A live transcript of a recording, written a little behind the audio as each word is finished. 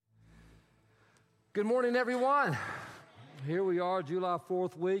Good morning, everyone. Here we are, July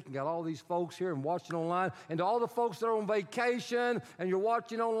 4th week, and got all these folks here and watching online. And to all the folks that are on vacation and you're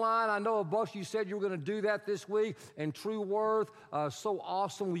watching online, I know a bunch of you said you were going to do that this week. And True Worth, so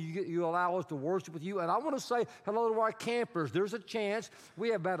awesome you allow us to worship with you. And I want to say hello to our campers. There's a chance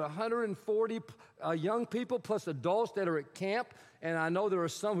we have about 140 young people plus adults that are at camp. And I know there are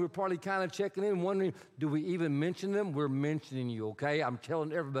some who are probably kind of checking in, wondering, do we even mention them? We're mentioning you, okay? I'm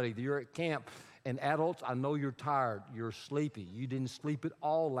telling everybody that you're at camp. And adults, I know you're tired, you're sleepy, you didn't sleep at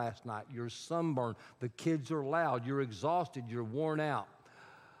all last night, you're sunburned, the kids are loud, you're exhausted, you're worn out.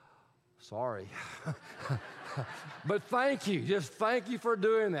 Sorry. But thank you. Just thank you for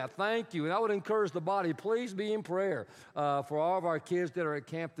doing that. Thank you. And I would encourage the body, please be in prayer for all of our kids that are at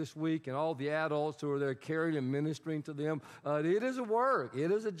camp this week and all the adults who are there caring and ministering to them. It is a work.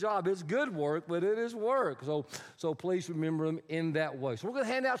 It is a job. It's good work, but it is work. So please remember them in that way. So we're going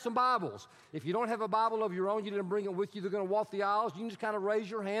to hand out some Bibles. If you don't have a Bible of your own, you didn't bring it with you, they're going to walk the aisles. You can just kind of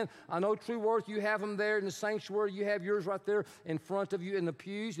raise your hand. I know True Worth, you have them there in the sanctuary. You have yours right there in front of you in the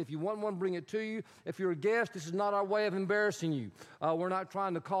pews. If you want one, bring it to you. If you're a guest, this is not our way of embarrassing you. We're not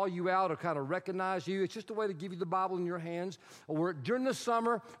trying to call you out or kind of recognize you. It's just a way to give you the Bible in your hands. During the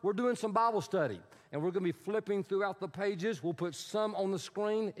summer, we're doing some Bible study, and we're going to be flipping throughout the pages. We'll put some on the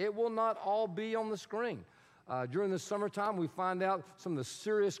screen. It will not all be on the screen. During the summertime, we find out some of the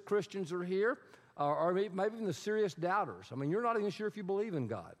serious Christians are here, or maybe even the serious doubters. I mean, you're not even sure if you believe in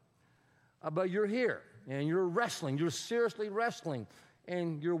God, but you're here, and you're wrestling. You're seriously wrestling,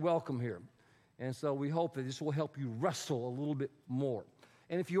 and you're welcome here. And so we hope that this will help you wrestle a little bit more.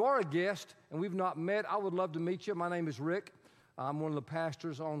 And if you are a guest and we've not met, I would love to meet you. My name is Rick. I'm one of the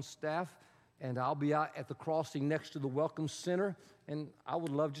pastors on staff, and I'll be out at the crossing next to the Welcome Center. And I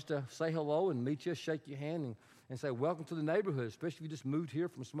would love just to say hello and meet you, shake your hand, and say welcome to the neighborhood, especially if you just moved here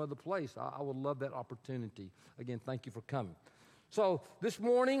from some other place. I would love that opportunity. Again, thank you for coming. So this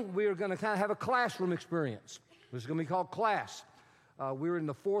morning, we are going to kind of have a classroom experience. This is going to be called Class. We're in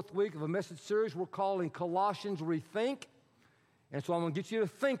the fourth week of a message series we're calling Colossians Rethink. And so I'm going to get you to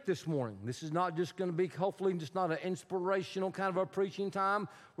think this morning. This is not just going to be, hopefully, just not an inspirational kind of a preaching time.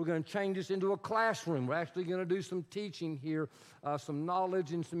 We're going to change this into a classroom. We're actually going to do some teaching here, some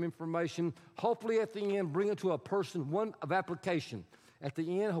knowledge and some information. Hopefully, at the end, bring it to a person, one of application. At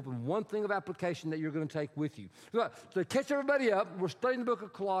the end, hoping one thing of application that you're going to take with you. So to catch everybody up, we're studying the book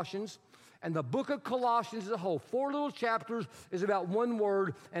of Colossians. And the book of Colossians as a whole, 4 little chapters, is about one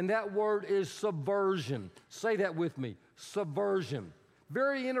word, and that word is subversion. Say that with me, subversion.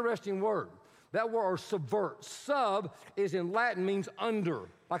 Very interesting word. That word, or subvert. Sub is in Latin, means under,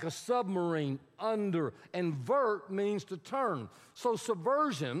 like a submarine, under. And vert means to turn. So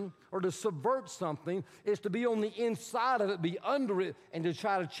subversion, or to subvert something, is to be on the inside of it, be under it, and to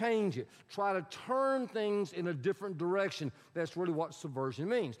try to change it. Try to turn things in a different direction. That's really what subversion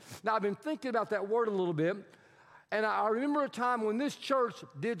means. Now, I've been thinking about that word a little bit, and I remember a time when this church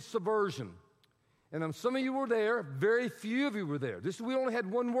did subversion. And some of you were there, very few of you were there. We only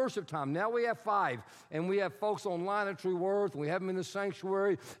had one worship time. Now we have 5. And we have folks online at True Worth, and we have them in the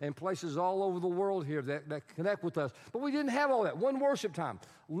sanctuary and places all over the world here that connect with us. But we didn't have all that. One worship time,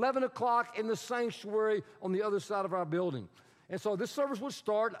 11 o'clock in the sanctuary on the other side of our building. And so this service would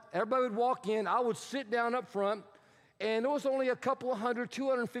start. Everybody would walk in. I would sit down up front, and there was only a couple of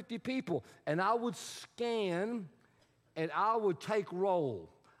 250 people. And I would scan, and I would take roll.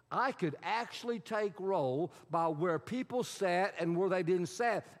 I could actually take roll by where people sat and where they didn't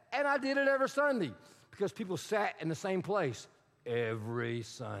sit. And I did it every Sunday because people sat in the same place every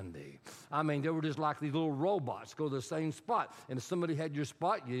Sunday. I mean, they were just like these little robots, go to the same spot. And if somebody had your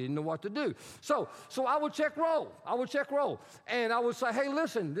spot, you didn't know what to do. So I would check roll. And I would say, hey,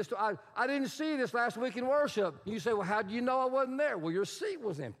 listen, I didn't see this last week in worship. You say, well, how do you know I wasn't there? Well, your seat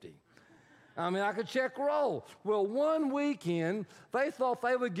was empty. I mean, I could check roll. Well, one weekend, they thought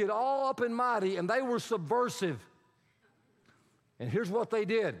they would get all up and mighty, and they were subversive. And here's what they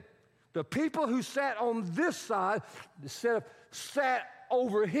did. The people who sat on this side sat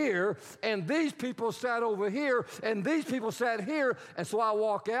over here, and these people sat over here, and these people sat here. And so I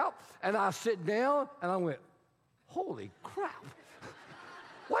walk out, and I sit down, and I went, holy crap.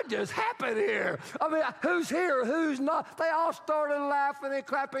 What just happened here? I mean, who's here? Who's not? They all started laughing and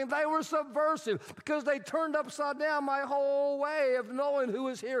clapping. They were subversive because they turned upside down my whole way of knowing who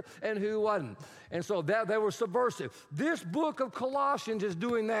was here and who wasn't. And so they were subversive. This book of Colossians is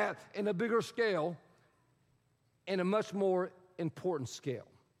doing that in a bigger scale, in a much more important scale.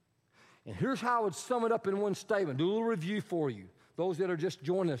 And here's how I would sum it up in one statement. Do a little review for you, those that are just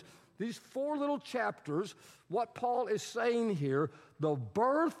joining us. these 4 little chapters, what Paul is saying here, the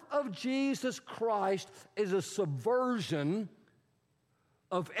birth of Jesus Christ is a subversion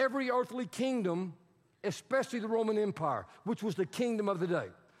of every earthly kingdom, especially the Roman Empire, which was the kingdom of the day.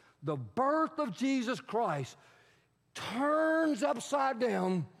 The birth of Jesus Christ turns upside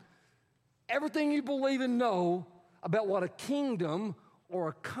down everything you believe and know about what a kingdom or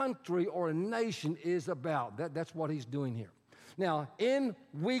a country or a nation is about. That's what he's doing here. Now, in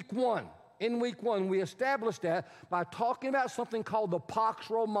week one, we established that by talking about something called the Pax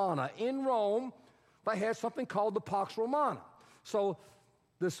Romana. In Rome, they had something called the Pax Romana. So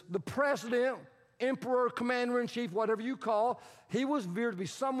the president, emperor, commander-in-chief, whatever you call, he was viewed to be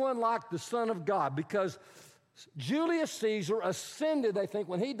someone like the Son of God because Julius Caesar ascended, they think,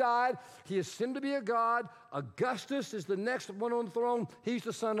 when he died, he ascended to be a god. Augustus is the next one on the throne. He's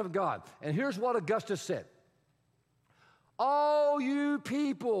the Son of God. And here's what Augustus said. All you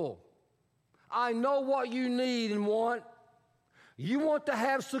people, I know what you need and want. You want to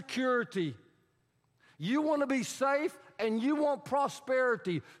have security. You want to be safe, and you want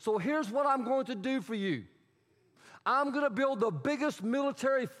prosperity. So here's what I'm going to do for you. I'm going to build the biggest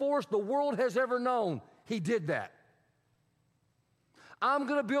military force the world has ever known. He did that. I'm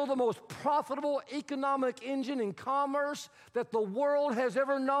going to build the most profitable economic engine in commerce that the world has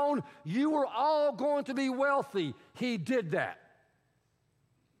ever known. You are all going to be wealthy. He did that.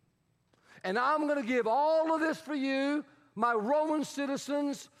 And I'm going to give all of this for you, my Roman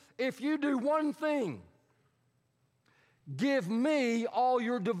citizens, if you do one thing. Give me all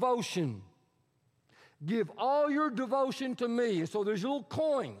your devotion. Give all your devotion to me. And so there's little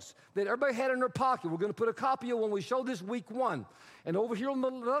coins that everybody had in their pocket. We're going to put a copy of when we show this week 1. And over here on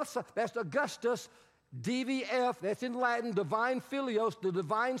the left side, that's Augustus, DVF, that's in Latin, Divine Filios, the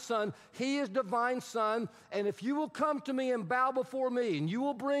divine son. He is divine son. And if you will come to me and bow before me, and you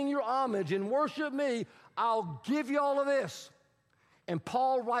will bring your homage and worship me, I'll give you all of this. And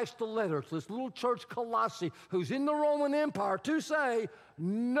Paul writes the letter to this little church Colossae, who's in the Roman Empire, to say,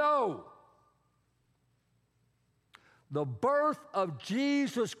 no. The birth of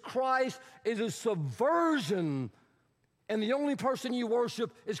Jesus Christ is a subversion, and the only person you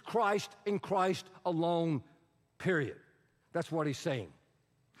worship is Christ and Christ alone, period. That's what he's saying.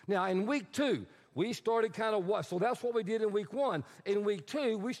 Now, in week 2, we started kind of what? So that's what we did in week 1. In week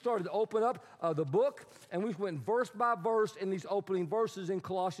 2, we started to open up the book, and we went verse by verse in these opening verses in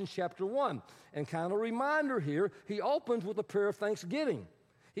Colossians chapter 1. And kind of a reminder here, he opens with a prayer of thanksgiving.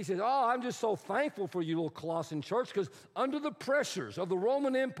 He says, oh, I'm just so thankful for you, little Colossian church, because under the pressures of the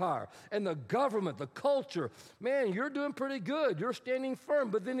Roman Empire and the government, the culture, man, you're doing pretty good. You're standing firm.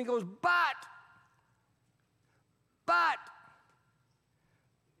 But then he goes, but,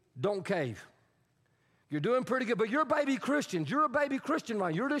 don't cave. You're doing pretty good, but you're baby Christians. You're a baby Christian,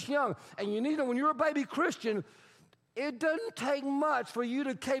 right? You're this young. And you need to know when you're a baby Christian, it doesn't take much for you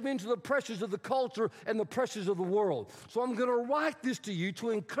to cave into the pressures of the culture and the pressures of the world. So I'm going to write this to you to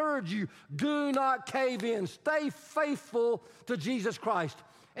encourage you. Do not cave in. Stay faithful to Jesus Christ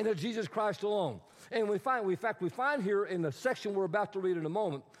and to Jesus Christ alone. And we find here in the section we're about to read in a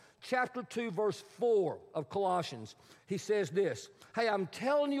moment, chapter 2, verse 4 of Colossians, he says this, hey, I'm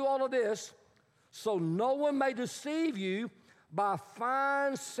telling you all of this so no one may deceive you by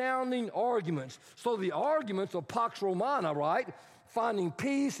fine-sounding arguments. So the arguments of Pax Romana, right? Finding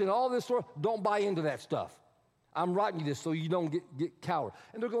peace and all this sort, don't buy into that stuff. I'm writing you this so you don't get coward.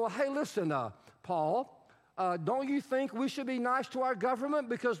 And they're going, hey, listen, Paul, don't you think we should be nice to our government?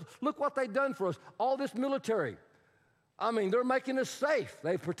 Because look what they've done for us. All this military. I mean, they're making us safe.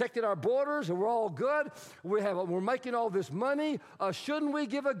 They've protected our borders, and we're all good. We're making all this money. Shouldn't we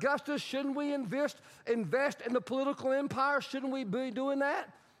give Augustus? Shouldn't we invest in the political empire? Shouldn't we be doing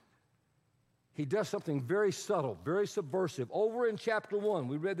that? He does something very subtle, very subversive. Over in chapter 1,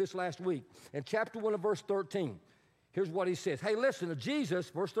 we read this last week. In chapter 1 of verse 13, here's what he says. Hey, listen to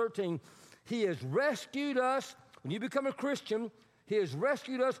Jesus, verse 13. He has rescued us. When you become a Christian, he has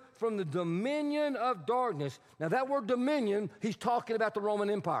rescued us from the dominion of darkness. Now, that word dominion, he's talking about the Roman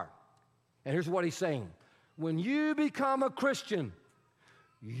Empire. And here's what he's saying. When you become a Christian,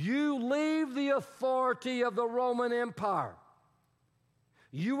 you leave the authority of the Roman Empire.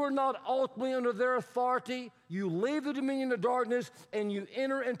 You are not ultimately under their authority. You leave the dominion of darkness, and you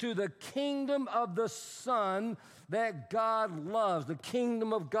enter into the kingdom of the Son that God loves, the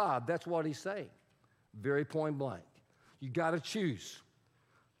kingdom of God. That's what he's saying. Very point blank. You got to choose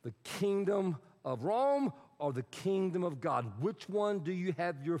the kingdom of Rome or the kingdom of God. Which one do you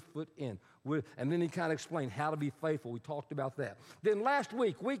have your foot in? And then he kind of explained how to be faithful. We talked about that. Then last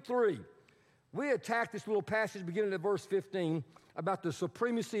week, week 3, we attacked this little passage beginning at verse 15 about the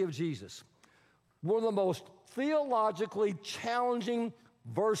supremacy of Jesus. One of the most theologically challenging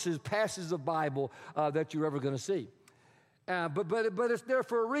passages of Bible that you're ever going to see. But it's there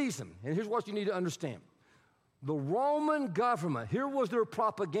for a reason. And here's what you need to understand. The Roman government, here was their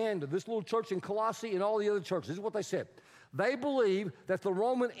propaganda, this little church in Colossae and all the other churches. This is what they said. They believed that the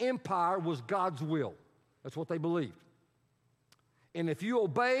Roman Empire was God's will. That's what they believed. And if you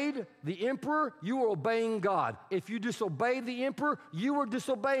obeyed the emperor, you were obeying God. If you disobeyed the emperor, you were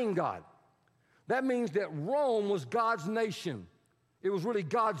disobeying God. That means that Rome was God's nation. It was really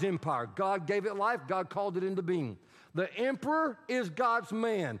God's empire. God gave it life. God called it into being. The emperor is God's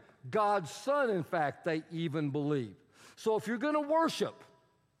man. God's son, in fact, they even believe. So if you're going to worship,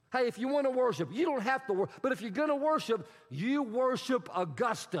 hey, if you want to worship, you don't have to worship, but if you're going to worship, you worship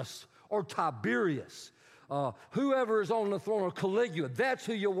Augustus or Tiberius. Whoever is on the throne, or Caligula, that's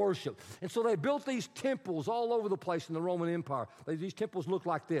who you worship. And so they built these temples all over the place in the Roman Empire. These temples look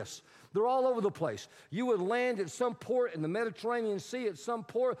like this. They're all over the place. You would land at some port in the Mediterranean Sea, at some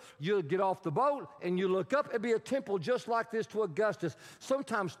port. You'd get off the boat, and you look up. It'd be a temple just like this to Augustus,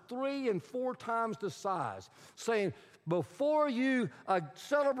 sometimes 3 and 4 times the size, saying, before you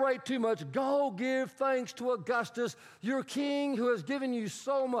celebrate too much, go give thanks to Augustus, your king who has given you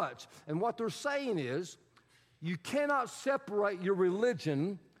so much. And what they're saying is, you cannot separate your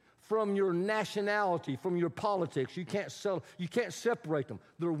religion from your nationality, from your politics. You can't separate them.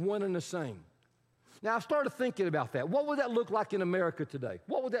 They're one and the same. Now, I started thinking about that. What would that look like in America today?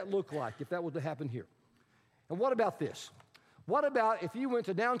 What would that look like if that were to happen here? And what about this? What about if you went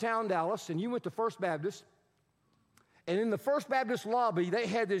to downtown Dallas and you went to First Baptist, and in the First Baptist lobby, they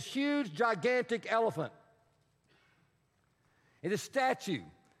had this huge, gigantic elephant and a statue.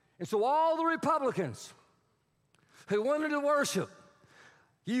 And so all the Republicans who wanted to worship,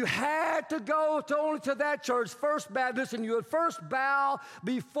 you had to go only to that church, First Baptist, and you would first bow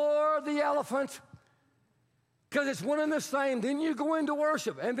before the elephant because it's one and the same. Then you go into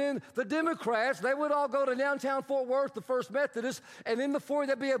worship. And then the Democrats, they would all go to downtown Fort Worth, the First Methodist, and in the foyer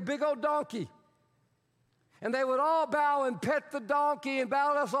there'd be a big old donkey. And they would all bow and pet the donkey and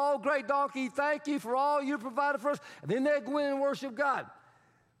bow to us, all great donkey, thank you for all you provided for us. And then they'd go in and worship God.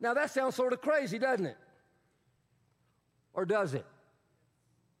 Now that sounds sort of crazy, doesn't it? Or does it?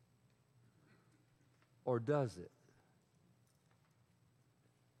 Or does it?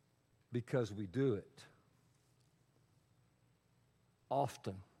 Because we do it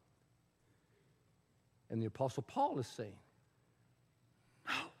often. And the Apostle Paul is saying,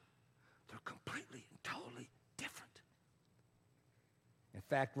 no, they're completely and totally different. In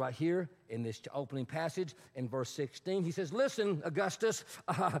fact, right here in this opening passage in verse 16, he says, listen, Augustus,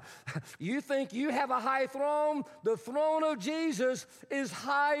 you think you have a high throne? The throne of Jesus is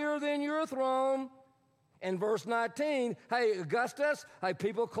higher than your throne. In verse 19, hey, Augustus, hey,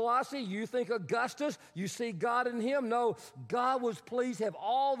 people of Colossae, you think Augustus, you see God in him? No, God was pleased to have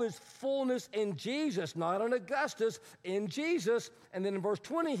all this fullness in Jesus, not in Augustus, in Jesus. And then in verse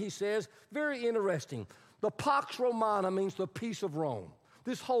 20, he says, very interesting, the Pax Romana means the peace of Rome.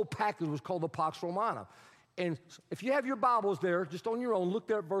 This whole package was called the Pax Romana. And if you have your Bibles there, just on your own, look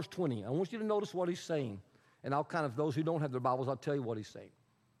there at verse 20. I want you to notice what he's saying. And those who don't have their Bibles, I'll tell you what he's saying.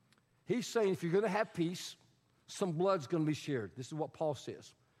 He's saying if you're going to have peace, some blood's going to be shared. This is what Paul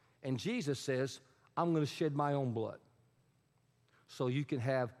says. And Jesus says, I'm going to shed my own blood so you can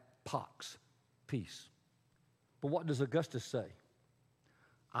have pax, peace. But what does Augustus say?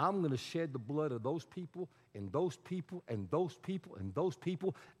 I'm going to shed the blood of those people and those people and those people and those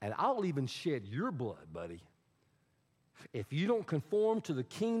people, and I'll even shed your blood, buddy. If you don't conform to the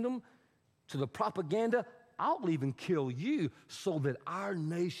kingdom, to the propaganda, I'll even kill you so that our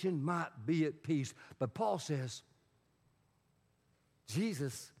nation might be at peace. But Paul says,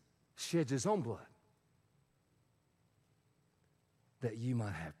 Jesus sheds his own blood that you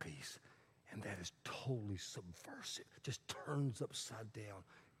might have peace. And that is totally subversive. Just turns upside down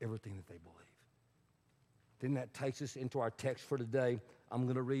everything that they believe. Then that takes us into our text for today. I'm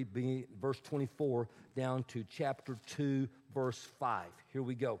going to read verse 24 down to chapter 2, verse 5. Here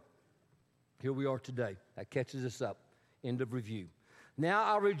we go. Here we are today. That catches us up. End of review. Now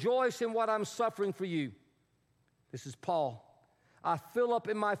I rejoice in what I'm suffering for you. This is Paul. I fill up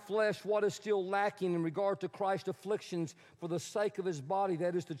in my flesh what is still lacking in regard to Christ's afflictions for the sake of his body,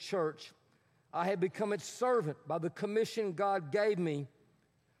 that is the church. I have become its servant by the commission God gave me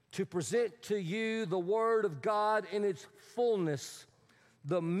to present to you the word of God in its fullness,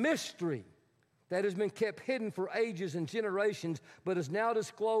 the mystery that has been kept hidden for ages and generations, but is now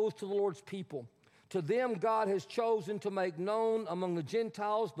disclosed to the Lord's people. To them God has chosen to make known among the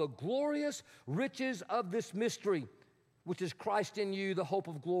Gentiles the glorious riches of this mystery, which is Christ in you, the hope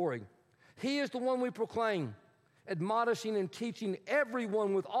of glory. He is the one we proclaim, admonishing and teaching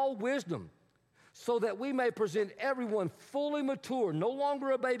everyone with all wisdom, so that we may present everyone fully mature, no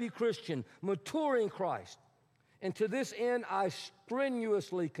longer a baby Christian, mature in Christ. And to this end I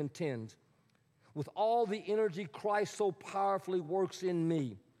strenuously contend with all the energy Christ so powerfully works in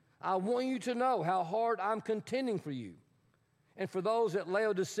me. I want you to know how hard I'm contending for you and for those at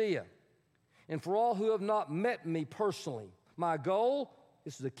Laodicea and for all who have not met me personally. My goal,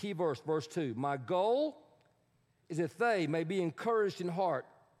 this is a key verse, verse 2, my goal is that they may be encouraged in heart,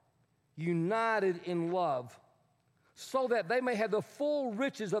 united in love, so that they may have the full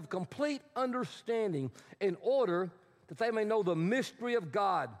riches of complete understanding, in order that they may know the mystery of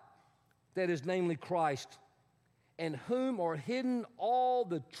God, that is namely Christ, in whom are hidden all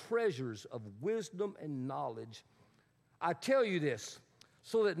the treasures of wisdom and knowledge. I tell you this,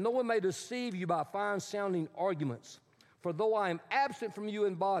 so that no one may deceive you by fine-sounding arguments. For though I am absent from you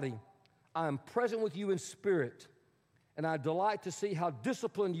in body, I am present with you in spirit, and I delight to see how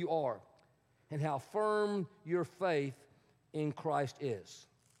disciplined you are and how firm your faith in Christ is.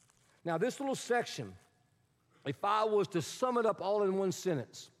 Now, this little section, if I was to sum it up all in one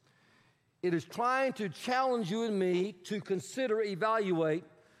sentence, it is trying to challenge you and me to consider, evaluate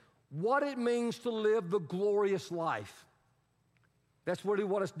what it means to live the glorious life. That's really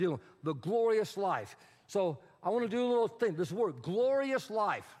what it's doing, the glorious life. So I want to do a little thing, this word, glorious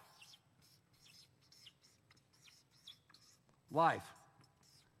life. Life.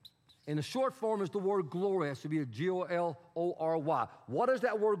 In the short form is the word glory. It should be a G-O-L-O-R-Y. What does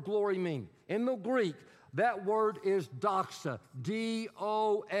that word glory mean? In the Greek, that word is doxa,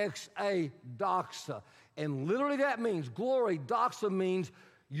 D-O-X-A, doxa. And literally that means, glory, doxa means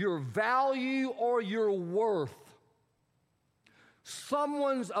your value or your worth.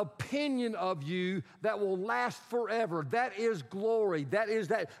 Someone's opinion of you that will last forever. That is glory. That is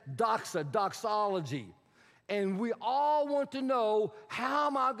that doxa, doxology. And we all want to know, how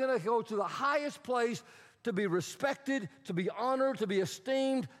am I going to go to the highest place to be respected, to be honored, to be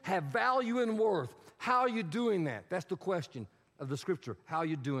esteemed, have value and worth? How are you doing that? That's the question of the scripture. How are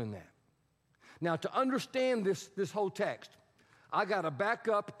you doing that? Now, to understand this whole text, I got to back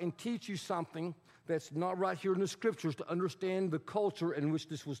up and teach you something that's not right here in the scriptures to understand the culture in which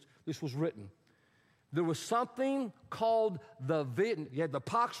this was written. There was something called you had the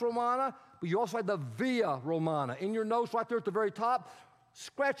Pax Romana, but you also had the Via Romana. In your notes right there at the very top,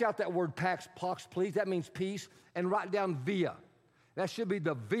 scratch out that word Pax, please. That means peace, and write down Via. That should be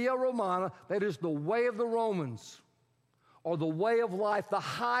the Via Romana. That is the way of the Romans, or the way of life, the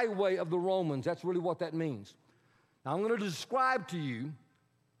highway of the Romans. That's really what that means. Now, I'm going to describe to you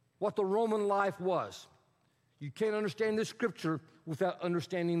what the Roman life was. You can't understand this scripture without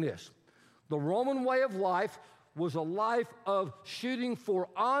understanding this. The Roman way of life was a life of shooting for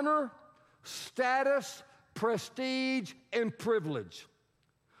honor, status, prestige, and privilege.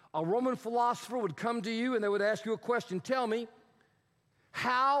 A Roman philosopher would come to you and they would ask you a question. Tell me,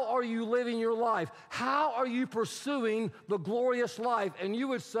 how are you living your life? How are you pursuing the glorious life? And you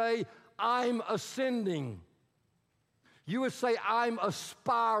would say, I'm ascending. You would say, I'm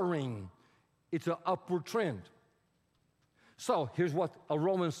aspiring. It's an upward trend. So here's what a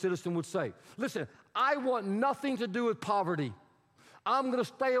Roman citizen would say. Listen, I want nothing to do with poverty. I'm going to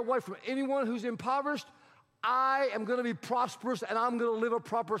stay away from anyone who's impoverished. I am going to be prosperous, and I'm going to live a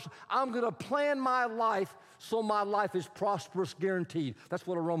proper, I'm going to plan my life so my life is prosperous, guaranteed. That's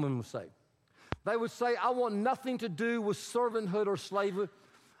what a Roman would say. They would say, I want nothing to do with servanthood or slavery.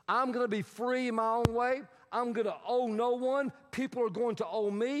 I'm going to be free in my own way. I'm going to owe no one. People are going to owe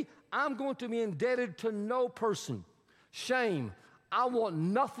me. I'm going to be indebted to no person. Shame. I want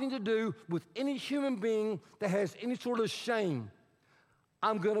nothing to do with any human being that has any sort of shame.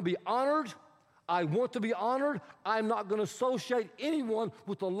 I'm going to be honored. I want to be honored. I'm not going to associate anyone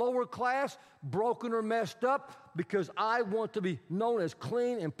with the lower class, broken or messed up, because I want to be known as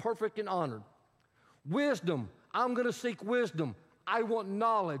clean and perfect and honored. Wisdom. I'm going to seek wisdom. I want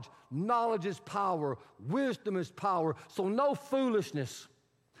knowledge. Knowledge is power. Wisdom is power. So no foolishness.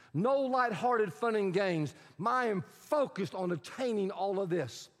 No lighthearted fun and games. I am focused on attaining all of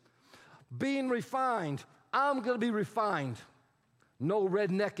this. Being refined. I'm going to be refined. No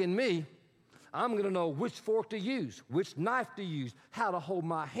redneck in me. I'm going to know which fork to use, which knife to use, how to hold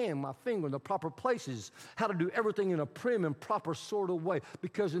my hand, my finger in the proper places, how to do everything in a prim and proper sort of way.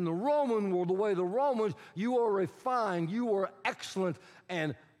 Because in the Roman world, the way of the Romans, you are refined, you are excellent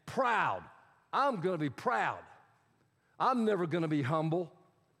and proud. I'm going to be proud. I'm never going to be humble.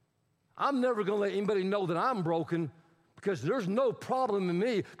 I'm never going to let anybody know that I'm broken because there's no problem in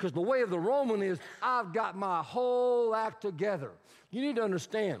me, because the way of the Roman is I've got my whole act together. You need to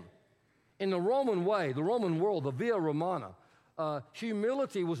understand, in the Roman way, the Roman world, the Via Romana,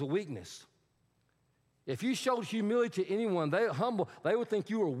 humility was a weakness. If you showed humility to anyone, they would think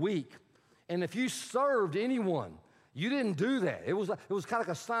you were weak. And if you served anyone, you didn't do that. It was kind of like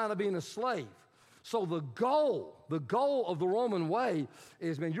a sign of being a slave. So the goal of the Roman way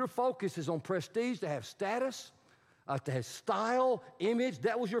is, man, your focus is on prestige, to have status, to have style, image.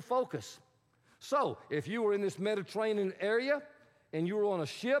 That was your focus. So if you were in this Mediterranean area and you were on a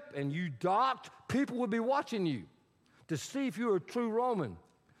ship and you docked, people would be watching you to see if you were a true Roman,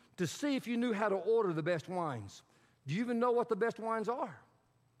 to see if you knew how to order the best wines. Do you even know what the best wines are?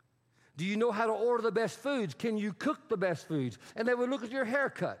 Do you know how to order the best foods? Can you cook the best foods? And they would look at your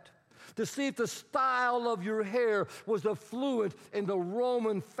haircut to see if the style of your hair was affluent in the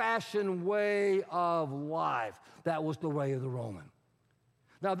Roman fashion way of life. That was the way of the Roman.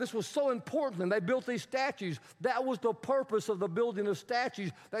 Now, this was so important, and they built these statues. That was the purpose of the building of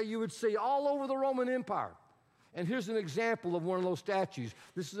statues that you would see all over the Roman Empire. And here's an example of one of those statues.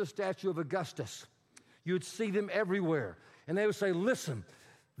 This is a statue of Augustus. You would see them everywhere. And they would say, listen,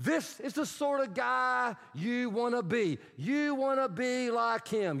 this is the sort of guy you want to be. You want to be like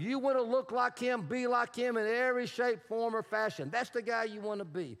him. You want to look like him, be like him in every shape, form, or fashion. That's the guy you want to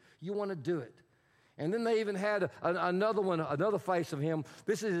be. You want to do it. And then they even had another face of him.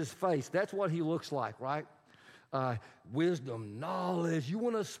 This is his face. That's what he looks like, right? Wisdom, knowledge. You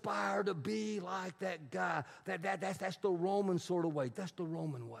want to aspire to be like that guy. That's the Roman sort of way. That's the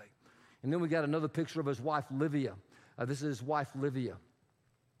Roman way. And then we got another picture of his wife, Livia. This is his wife, Livia.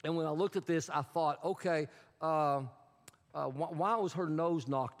 And when I looked at this, I thought, okay, why was her nose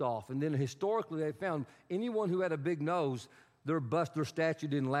knocked off? And then historically, they found anyone who had a big nose, their statue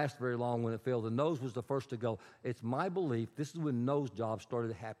didn't last very long when it fell. The nose was the first to go. It's my belief this is when nose jobs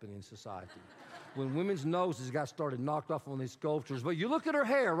started happening in society. When women's noses got started knocked off on these sculptures. But you look at her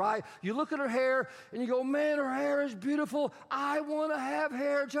hair, right? You look at her hair and you go, man, her hair is beautiful. I want to have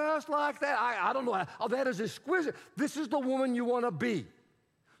hair just like that. I don't know. Oh, that is exquisite. This is the woman you want to be.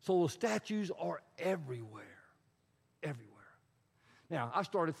 So the statues are everywhere, everywhere. Now, I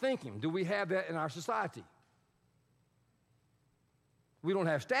started thinking, do we have that in our society? We don't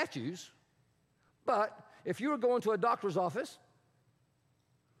have statues, but if you were going to a doctor's office,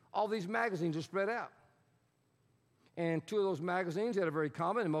 all these magazines are spread out. And two of those magazines that are very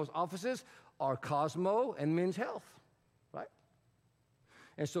common in most offices are Cosmo and Men's Health, right?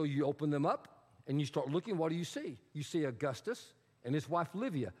 And so you open them up and you start looking, what do you see? You see Augustus and his wife,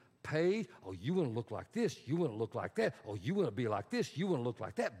 Livia, paid. Oh, you want to look like this. You want to look like that. Oh, you want to be like this. You want to look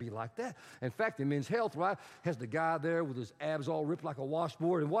like that. Be like that. In fact, in Men's Health, right, has the guy there with his abs all ripped like a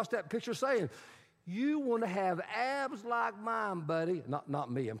washboard. And what's that picture saying? You want to have abs like mine, buddy.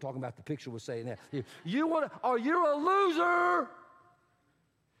 Not me. I'm talking about the picture was saying that. You want to, or you're a loser.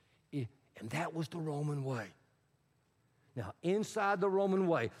 And that was the Roman way. Now, inside the Roman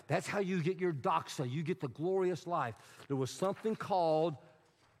way, that's how you get your doxa, you get the glorious life. There was something called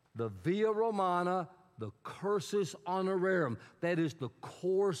the Via Romana, the cursus honorarum. That is the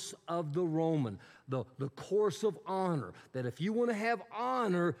course of the Roman, the course of honor. That if you want to have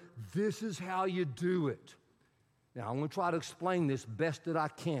honor, this is how you do it. Now, I'm going to try to explain this best that I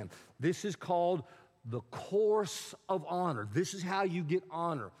can. This is called the course of honor. This is how you get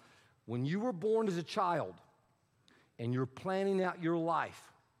honor. When you were born as a child, and you're planning out your life,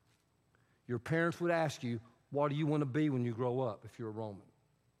 your parents would ask you, what do you want to be when you grow up if you're a Roman?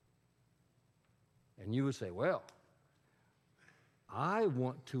 And you would say, well, I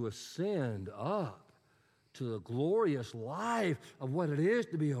want to ascend up to the glorious life of what it is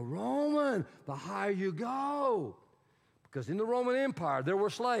to be a Roman, the higher you go. Because in the Roman Empire, there were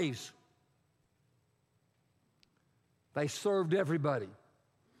slaves. They served everybody.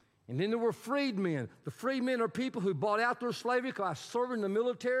 And then there were freedmen. The freedmen are people who bought out their slavery by serving the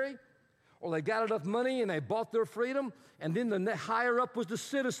military, or they got enough money and they bought their freedom. And then the higher up was the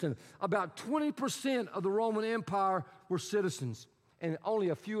citizen. About 20% of the Roman Empire were citizens, and only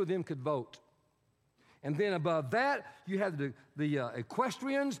a few of them could vote. And then above that, you had the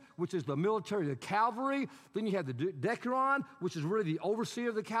equestrians, which is the military, the cavalry. Then you had the decuron, which is really the overseer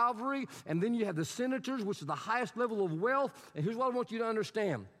of the cavalry. And then you had the senators, which is the highest level of wealth. And here's what I want you to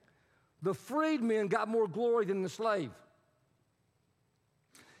understand. The freedmen got more glory than the slave.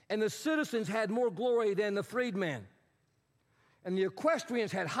 And the citizens had more glory than the freedman. And the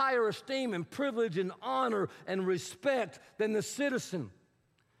equestrians had higher esteem and privilege and honor and respect than the citizen.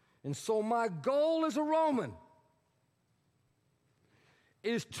 And so my goal as a Roman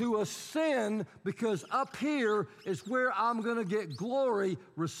is to ascend, because up here is where I'm going to get glory,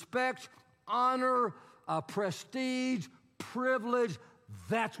 respect, honor, prestige, privilege.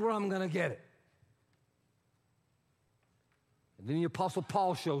 That's where I'm going to get it. And then the Apostle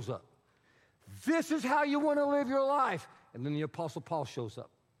Paul shows up. This is how you want to live your life. And then the Apostle Paul shows up.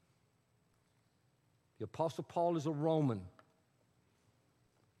 The Apostle Paul is a Roman.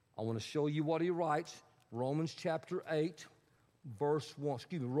 I want to show you what he writes. Romans chapter 8, verse 1.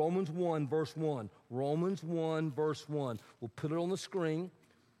 Excuse me, Romans 1, verse 1. Romans 1, verse 1. We'll put it on the screen.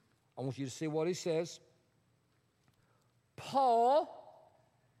 I want you to see what he says. Paul,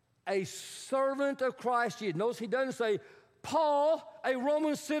 a servant of Christ Jesus. Notice he doesn't say, Paul, a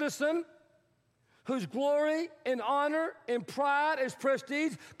Roman citizen, whose glory and honor and pride is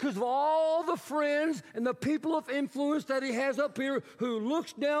prestige because of all the friends and the people of influence that he has up here who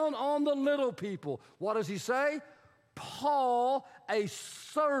looks down on the little people. What does he say? Paul, a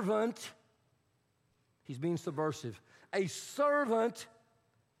servant, he's being subversive, a servant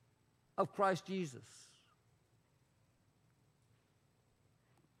of Christ Jesus.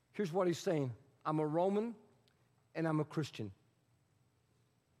 Here's what he's saying. I'm a Roman and I'm a Christian.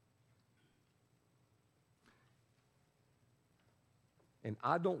 And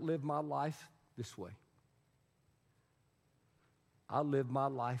I don't live my life this way. I live my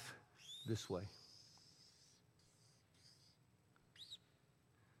life this way.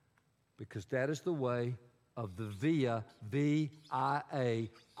 Because that is the way of the via, V-I-A,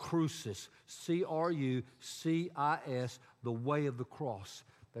 crucis, C-R-U-C-I-S, the way of the cross.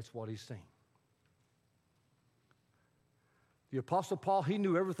 That's what he's saying. The Apostle Paul, he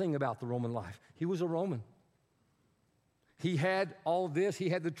knew everything about the Roman life. He was a Roman. He had all this. He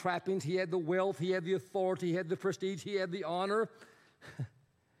had the trappings. He had the wealth. He had the authority. He had the prestige. He had the honor.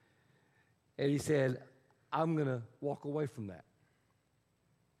 And he said, I'm going to walk away from that.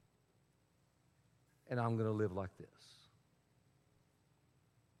 And I'm going to live like this.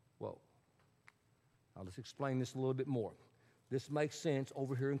 Whoa. Now let's explain this a little bit more. This makes sense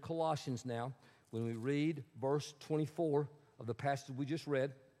over here in Colossians now. When we read verse 24 of the passage we just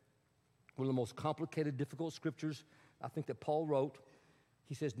read, one of the most complicated, difficult scriptures I think that Paul wrote.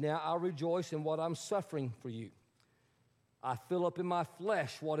 He says, now I rejoice in what I'm suffering for you. I fill up in my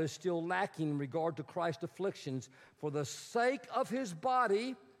flesh what is still lacking in regard to Christ's afflictions for the sake of his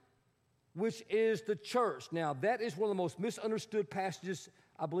body, which is the church. Now, that is one of the most misunderstood passages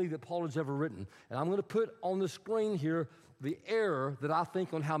I believe that Paul has ever written. And I'm going to put on the screen here the error that I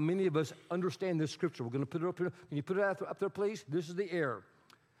think on how many of us understand this scripture. We're going to put it up here. Can you put it up there, please? This is the error.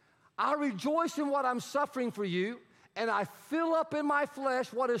 I rejoice in what I'm suffering for you, and I fill up in my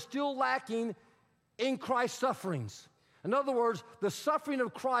flesh what is still lacking in Christ's sufferings. In other words, the suffering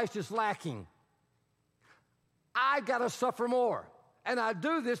of Christ is lacking. I got to suffer more. And I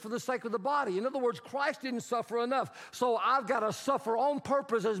do this for the sake of the body. In other words, Christ didn't suffer enough. So I've got to suffer on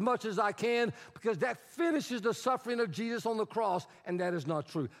purpose as much as I can because that finishes the suffering of Jesus on the cross, and that is not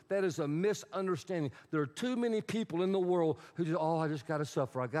true. That is a misunderstanding. There are too many people in the world who just, I just got to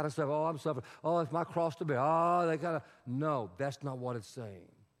suffer. I got to suffer. I'm suffering. It's my cross to bear. They got to. No, that's not what it's saying.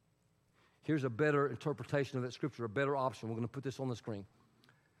 Here's a better interpretation of that scripture, a better option. We're going to put this on the screen.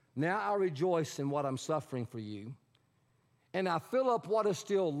 Now I rejoice in what I'm suffering for you, and I fill up what is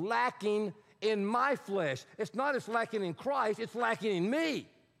still lacking in my flesh. It's not it's lacking in Christ, it's lacking in me.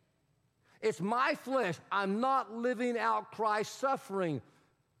 It's my flesh. I'm not living out Christ's suffering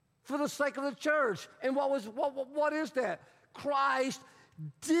for the sake of the church. And what is that? Christ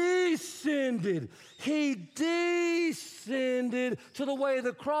descended. He descended to the way of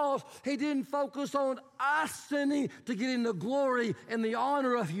the cross. He didn't focus on ascending to get in the glory and the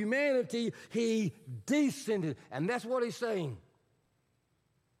honor of humanity. He descended. And that's what he's saying.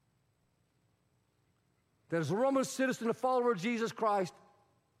 That as a Roman citizen, a follower of Jesus Christ,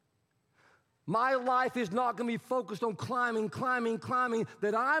 my life is not going to be focused on climbing,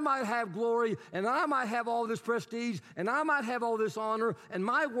 that I might have glory and I might have all this prestige and I might have all this honor and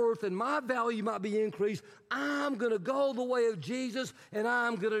my worth and my value might be increased. I'm going to go the way of Jesus and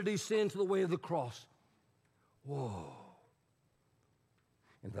I'm going to descend to the way of the cross. Whoa.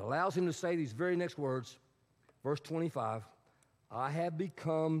 And that allows him to say these very next words, verse 25, I have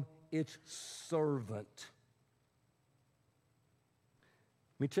become its servant.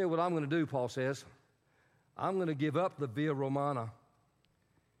 Let me tell you what I'm going to do, Paul says. I'm going to give up the Via Romana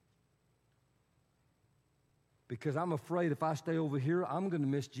because I'm afraid if I stay over here, I'm going to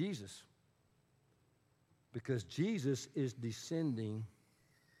miss Jesus because Jesus is descending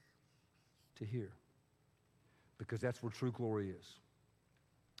to here because that's where true glory is.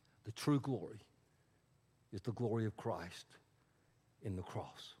 The true glory is the glory of Christ. in the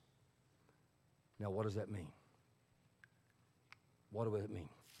cross. Now, what does that mean? What does it mean?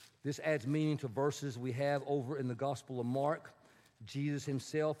 This adds meaning to verses we have over in the Gospel of Mark. Jesus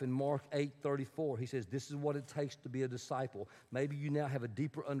himself in Mark 8:34, he says, this is what it takes to be a disciple. Maybe you now have a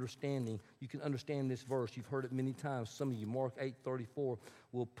deeper understanding. You can understand this verse. You've heard it many times. Some of you, Mark 8:34,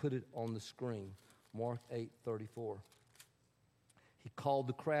 we'll put it on the screen. Mark 8:34. He called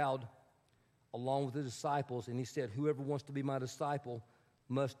the crowd along with the disciples, and he said, whoever wants to be my disciple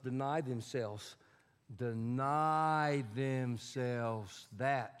must deny themselves. Deny themselves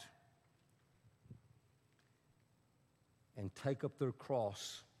that. And take up their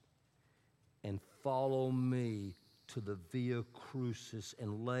cross and follow me to the Via Crucis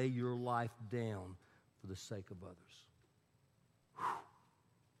and lay your life down for the sake of others. Whew.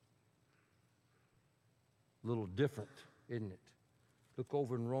 A little different, isn't it? Look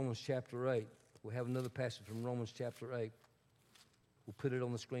over in Romans chapter 8. We'll have another passage from Romans chapter 8. We'll put it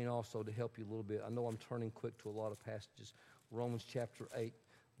on the screen also to help you a little bit. I know I'm turning quick to a lot of passages. Romans chapter 8,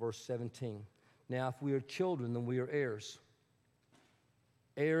 verse 17. Now, if we are children, then we are heirs.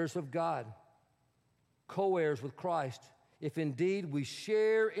 Heirs of God, co-heirs with Christ. If indeed we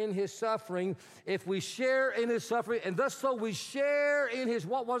share in his suffering, if we share in his suffering, and thus so we share in his,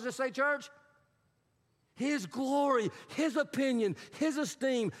 what does it say, church? His glory, his opinion, his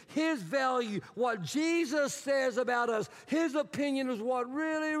esteem, his value, what Jesus says about us, his opinion is what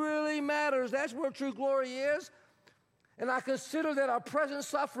really, really matters. That's where true glory is. And I consider that our present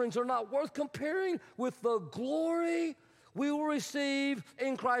sufferings are not worth comparing with the glory we will receive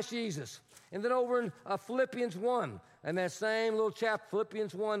in Christ Jesus. And then over in Philippians 1, and that same little chapter,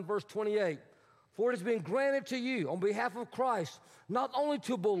 Philippians 1, verse 28. For it has been granted to you on behalf of Christ, not only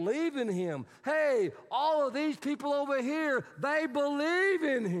to believe in him. Hey, all of these people over here, they believe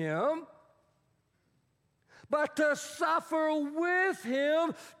in him. But to suffer with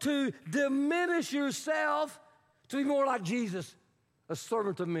him, to diminish yourself, to be more like Jesus, a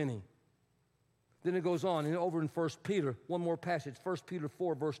servant of many. Then it goes on, and over in 1 Peter, one more passage, 1 Peter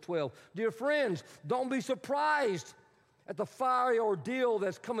 4, verse 12. Dear friends, don't be surprised at the fiery ordeal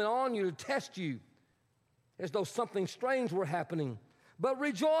that's coming on you to test you, as though something strange were happening. But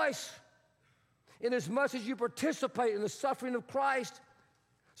rejoice, inasmuch as you participate in the suffering of Christ,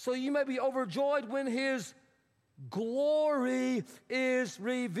 so you may be overjoyed when his glory is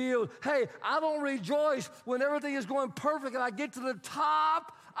revealed. Hey, I don't rejoice when everything is going perfect and I get to the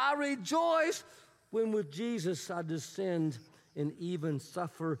top. I rejoice when with Jesus I descend and even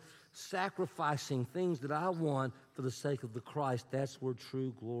suffer, sacrificing things that I want for the sake of the Christ. That's where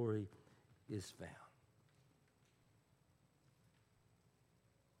true glory is found.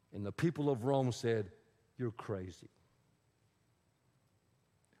 And the people of Rome said, you're crazy.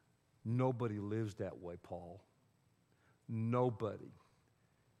 Nobody lives that way, Paul. Nobody.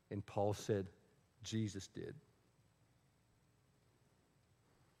 And Paul said, Jesus did.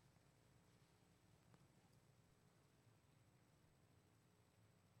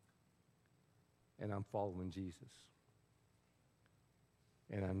 And I'm following Jesus.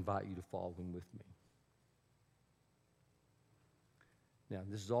 And I invite you to follow him with me. Now,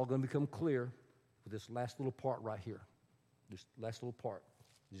 this is all going to become clear with this last little part right here. This last little part.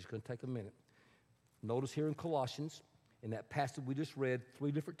 It's just going to take a minute. Notice here in Colossians, in that passage we just read,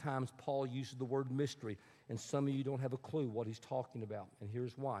 3 different times Paul uses the word mystery. And some of you don't have a clue what he's talking about. And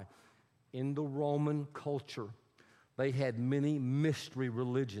here's why. In the Roman culture, they had many mystery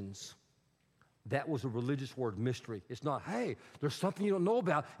religions. That was a religious word, mystery. It's not, hey, there's something you don't know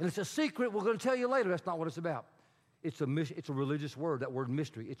about, and it's a secret we're going to tell you later. That's not what it's about. It's a religious word, that word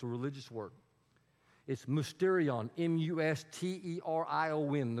mystery. It's a religious word. It's mysterion, M-U-S-T-E-R-I-O-N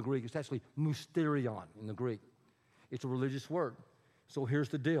in the Greek. It's actually mysterion in the Greek. It's a religious word. So here's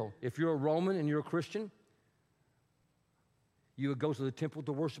the deal. If you're a Roman and you're a Christian, you would go to the temple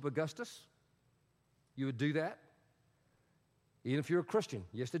to worship Augustus. You would do that. Even if you're a Christian,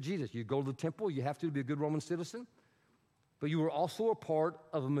 yes to Jesus, you go to the temple, you have to be a good Roman citizen. But you were also a part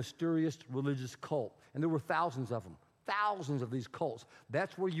of a mysterious religious cult. And there were thousands of them, thousands of these cults.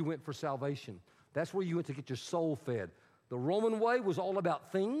 That's where you went for salvation. That's where you went to get your soul fed. The Roman way was all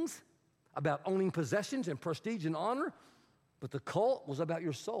about things, about owning possessions and prestige and honor. But the cult was about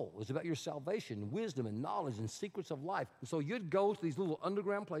your soul. It was about your salvation, wisdom and knowledge and secrets of life. And so you'd go to these little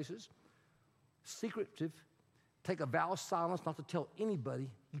underground places, secretive, take a vow of silence not to tell anybody.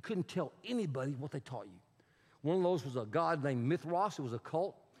 You couldn't tell anybody what they taught you. One of those was a god named Mithras. It was a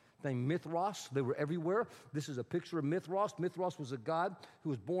cult named Mithras. They were everywhere. This is a picture of Mithras. Mithras was a god who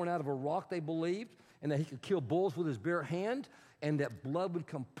was born out of a rock, they believed, and that he could kill bulls with his bare hand, and that blood would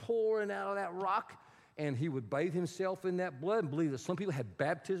come pouring out of that rock, and he would bathe himself in that blood and believe that some people had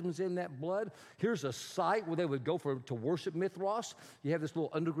baptisms in that blood. Here's a site where they would go to worship Mithras. You have this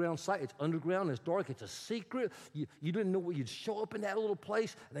little underground site. It's underground, it's dark, it's a secret. You didn't know what you'd show up in that little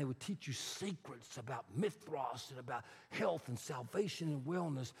place, and they would teach you secrets about Mithras and about health and salvation and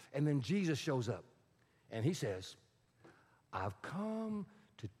wellness. And then Jesus shows up, and he says, I've come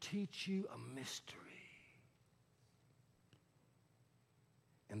to teach you a mystery.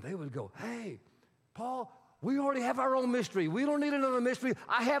 And they would go, hey, Paul, we already have our own mystery. We don't need another mystery.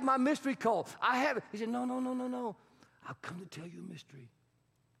 I have my mystery cult. I have it. He said, no. I've come to tell you a mystery.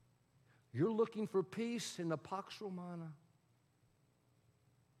 You're looking for peace in the Pax Romana.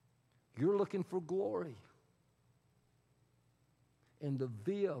 You're looking for glory in the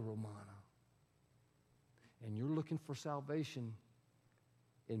Via Romana. And you're looking for salvation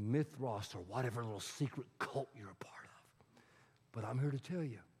in Mithras or whatever little secret cult you're a part of. But I'm here to tell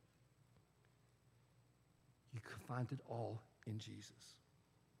you, you can find it all in Jesus.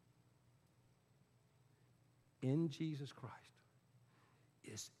 In Jesus Christ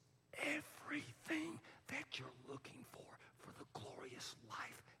is everything that you're looking for the glorious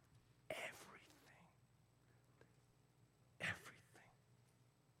life. Everything.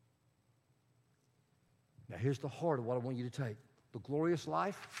 Now here's the heart of what I want you to take. The glorious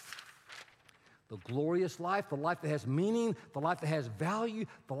life, the life that has meaning, the life that has value,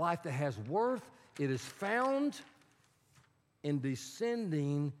 the life that has worth, it is found in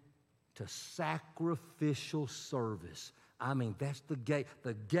descending to sacrificial service. I mean, that's the gate.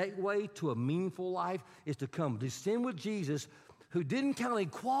 The gateway to a meaningful life is to come descend with Jesus, who didn't count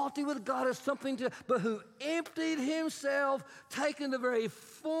equality with God as something but who emptied himself, taking the very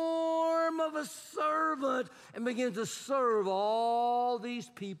form of a servant, and began to serve all these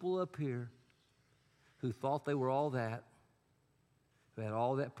people up here who thought they were all that, who had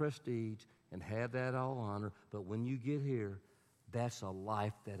all that prestige and had that all honor. But when you get here, that's a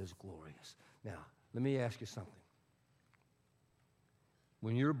life that is glorious. Now, let me ask you something.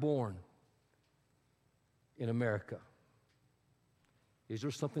 When you're born in America, is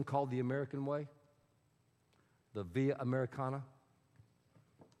there something called the American way? The Via Americana?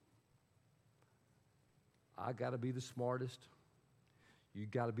 I got to be the smartest. You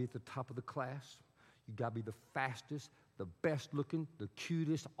got to be at the top of the class. You got to be the fastest, the best looking, the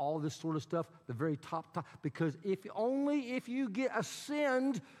cutest, all this sort of stuff, the very top. Because if you get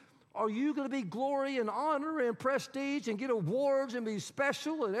ascend, are you going to be glory and honor and prestige and get awards and be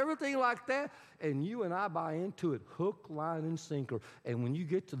special and everything like that? And you and I buy into it, hook, line, and sinker. And when you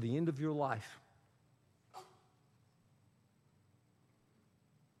get to the end of your life,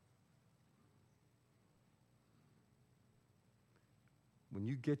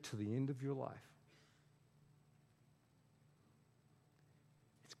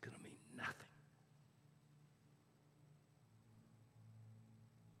 it's going to mean nothing.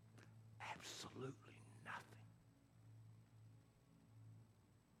 Absolutely nothing.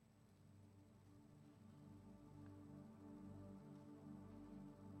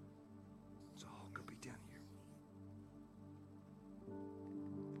 It's all going to be down here.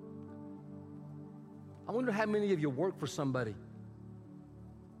 I wonder how many of you work for somebody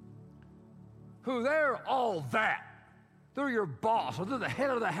who they're all that. They're your boss, or they're the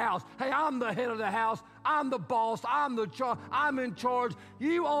head of the house. Hey, I'm the head of the house. I'm the boss. I'm in charge.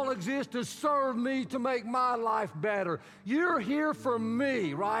 You all exist to serve me, to make my life better. You're here for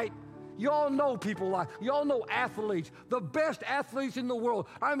me, right? Y'all know people y'all know athletes, the best athletes in the world.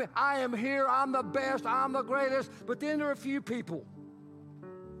 I mean, I am here. I'm the best. I'm the greatest. But then there are a few people.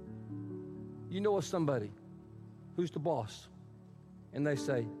 You know of somebody who's the boss, and they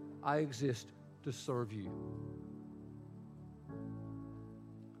say, I exist to serve you.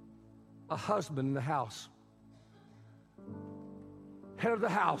 A husband in the house, head of the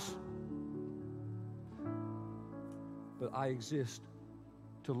house. But I exist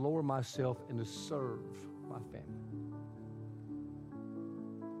to lower myself and to serve my family.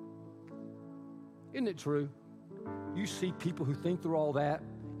 Isn't it true? You see people who think they're all that,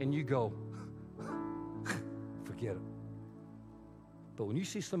 and you go, forget it. But when you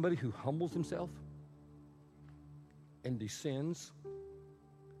see somebody who humbles himself and descends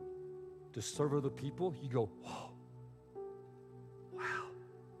to serve other people, you go, oh, wow.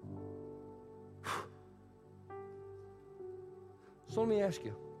 So let me ask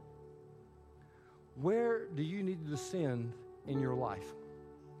you, where do you need to descend in your life?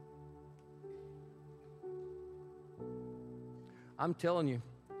 I'm telling you,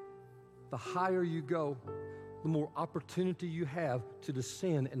 the higher you go, the more opportunity you have to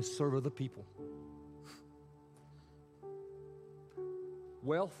descend and serve other people.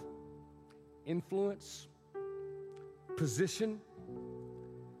 Wealth, influence, position.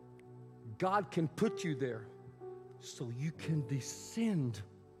 God can put you there so you can descend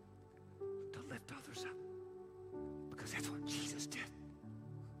to lift others up. Because that's what Jesus did.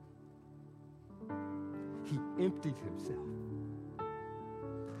 He emptied himself,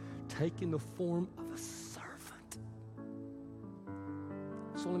 taking the form of a servant.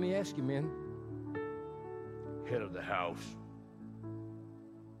 So let me ask you, men, head of the house,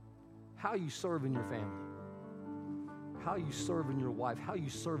 how are you serving your family? How are you serving your wife? How are you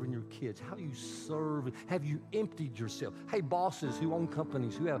serving your kids? How you serve? Have you emptied yourself? Hey, bosses who own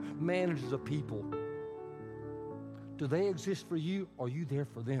companies, who have managers of people, do they exist for you? Or are you there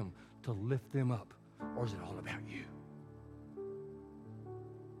for them to lift them up? Or is it all about you?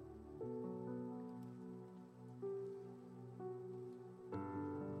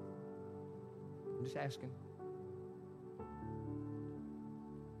 I'm just asking.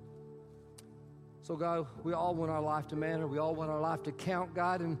 So, God, we all want our life to matter. We all want our life to count,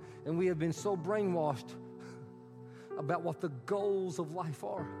 God, and we have been so brainwashed about what the goals of life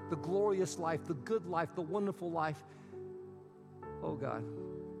are, the glorious life, the good life, the wonderful life. Oh, God,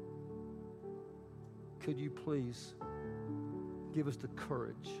 could you please give us the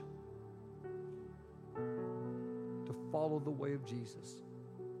courage to follow the way of Jesus,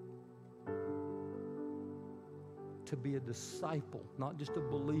 to be a disciple, not just a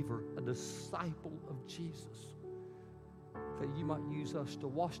believer, a disciple of Jesus, that you might use us to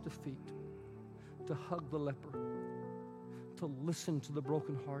wash the feet, to hug the leper, to listen to the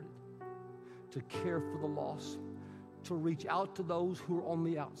brokenhearted, to care for the lost, to reach out to those who are on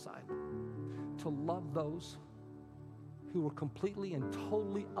the outside, to love those who are completely and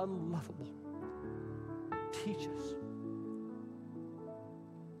totally unlovable. Teach us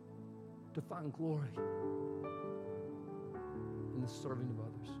to find glory in the serving of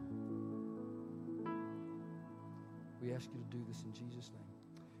others. We ask you to do this in Jesus' name.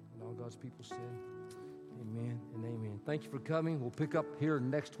 And all God's people said, amen and amen. Thank you for coming. We'll pick up here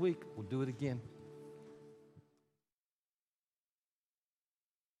next week. We'll do it again.